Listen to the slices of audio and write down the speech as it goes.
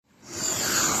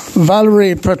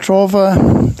Valerie Petrova,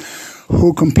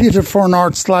 who competed for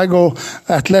North Sligo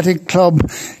Athletic Club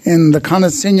in the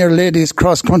Connacht Senior Ladies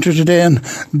Cross Country today and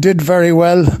did very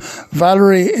well.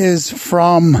 Valerie is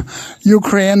from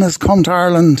Ukraine, has come to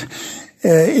Ireland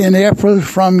in April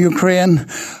from Ukraine.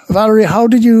 Valerie, how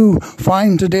did you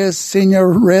find today's senior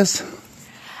race?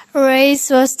 Race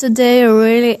was today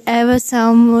really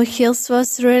some hills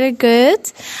was really good.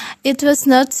 It was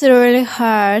not really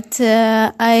hard.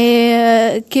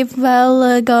 I keep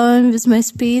well going with my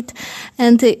speed,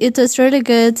 and it was really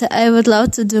good. I would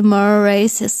love to do more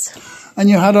races. And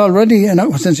you had already,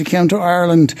 since you came to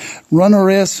Ireland, run a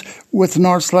race with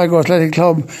North Sligo Athletic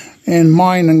Club in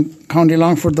Moyne and County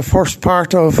Longford, the first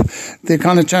part of the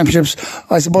Connacht Championships.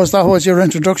 I suppose that was your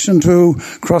introduction to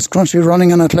cross-country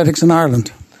running and athletics in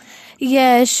Ireland.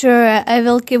 Yeah, sure. I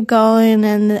will keep going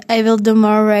and I will do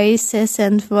more races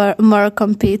and more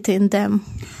compete in them.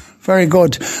 Very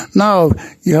good. Now,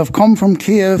 you have come from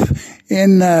Kiev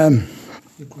in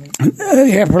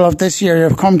April of this year. You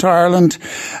have come to Ireland.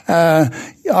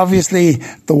 Obviously,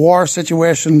 the war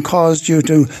situation caused you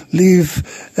to leave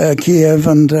Kiev,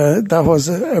 and that was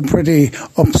a pretty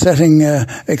upsetting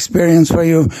experience for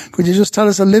you. Could you just tell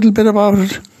us a little bit about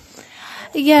it?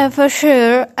 Yeah, for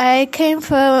sure. I came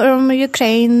from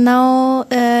Ukraine now,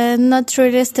 not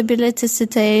really stability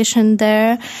situation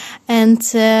there, and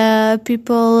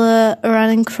people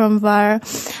running from war.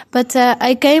 But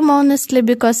I came honestly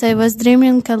because I was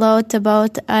dreaming a lot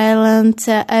about Ireland.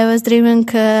 I was dreaming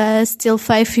still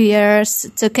 5 years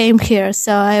to came here,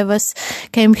 so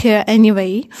came here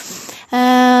anyway.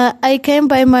 I came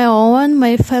by my own.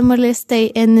 My family stay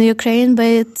in Ukraine,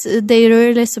 but they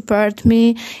really support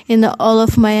me in all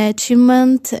of my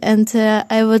achievement, and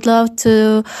I would love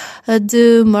to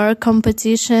do more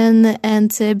competition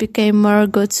and become more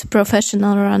good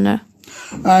professional runner.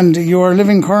 And you are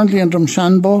living currently in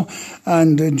Drumshanbo,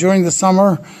 and during the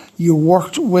summer you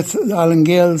worked with Alan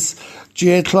Gale's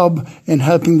GA Club in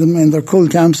helping them in their cool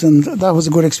camps, and that was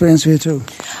a good experience for you too.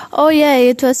 Oh yeah,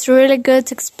 it was really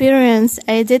good experience.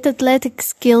 I did athletic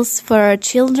skills for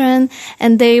children,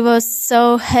 and they was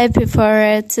so happy for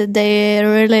it. They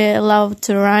really loved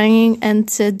running and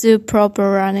to do proper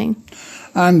running.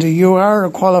 And you are a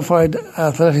qualified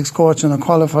athletics coach and a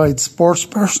qualified sports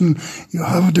person. You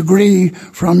have a degree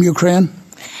from Ukraine.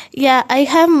 Yeah, I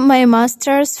have my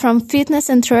master's from fitness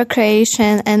and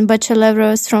recreation and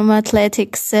bachelor's from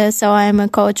athletics, so I'm a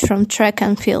coach from track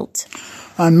and field.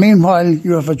 And meanwhile,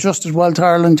 you have adjusted well to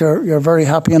Ireland. You're very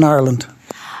happy in Ireland.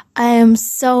 I am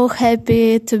so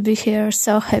happy to be here,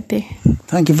 so happy.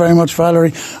 Thank you very much,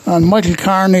 Valerie. And Michael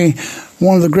Carney,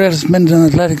 one of the greatest men in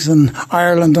athletics in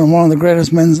Ireland and one of the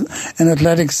greatest men in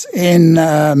athletics in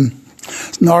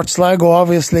North Sligo,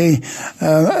 obviously,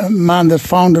 a man that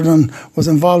founded and was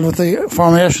involved with the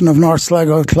formation of North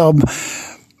Sligo Club.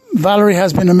 Valerie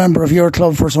has been a member of your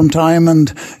club for some time,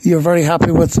 and you're very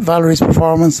happy with Valerie's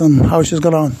performance and how she's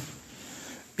got on.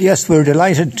 Yes, we're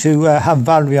delighted to have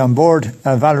Valerie on board.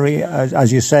 Valerie,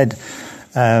 as you said,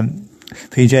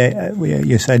 PJ,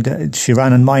 you said she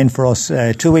ran in Moyne for us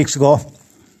 2 weeks ago.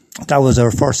 That was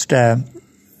her first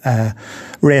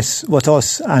race with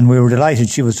us, and we were delighted.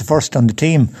 She was the first on the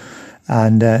team,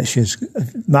 and she has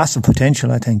massive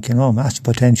potential, I think, massive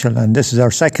potential. And this is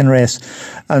our second race.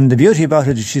 And the beauty about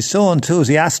it is she's so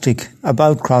enthusiastic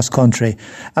about cross country,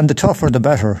 and the tougher the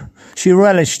better. She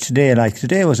relished today. Like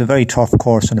today was a very tough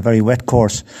course and a very wet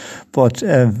course, but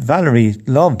Valerie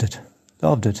loved it.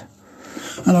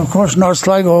 And of course, North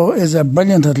Sligo is a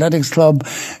brilliant athletics club,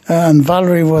 and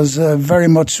Valerie was very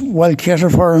much well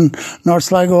catered for in North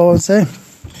Sligo, I would say.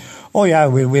 Oh yeah,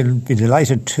 we'll be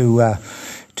delighted to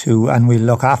and we'll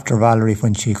look after Valerie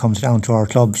when she comes down to our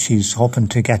club. She's hoping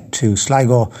to get to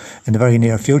Sligo in the very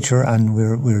near future, and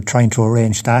we're trying to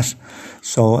arrange that.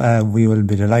 So we will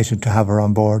be delighted to have her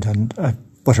on board, and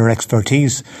with her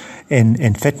expertise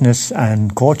in fitness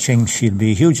and coaching, she'll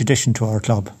be a huge addition to our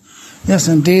club. Yes,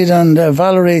 indeed. And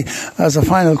Valerie, as a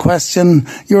final question,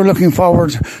 you're looking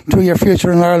forward to your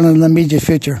future in Ireland in the immediate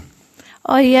future?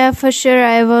 Oh yeah, for sure.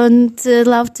 I would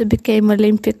love to become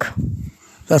Olympic.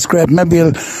 That's great. Maybe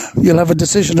you'll have a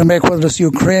decision to make whether it's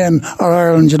Ukraine or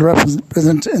Ireland you'll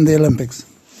represent in the Olympics.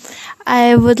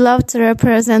 I would love to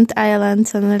represent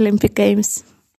Ireland on Olympic Games.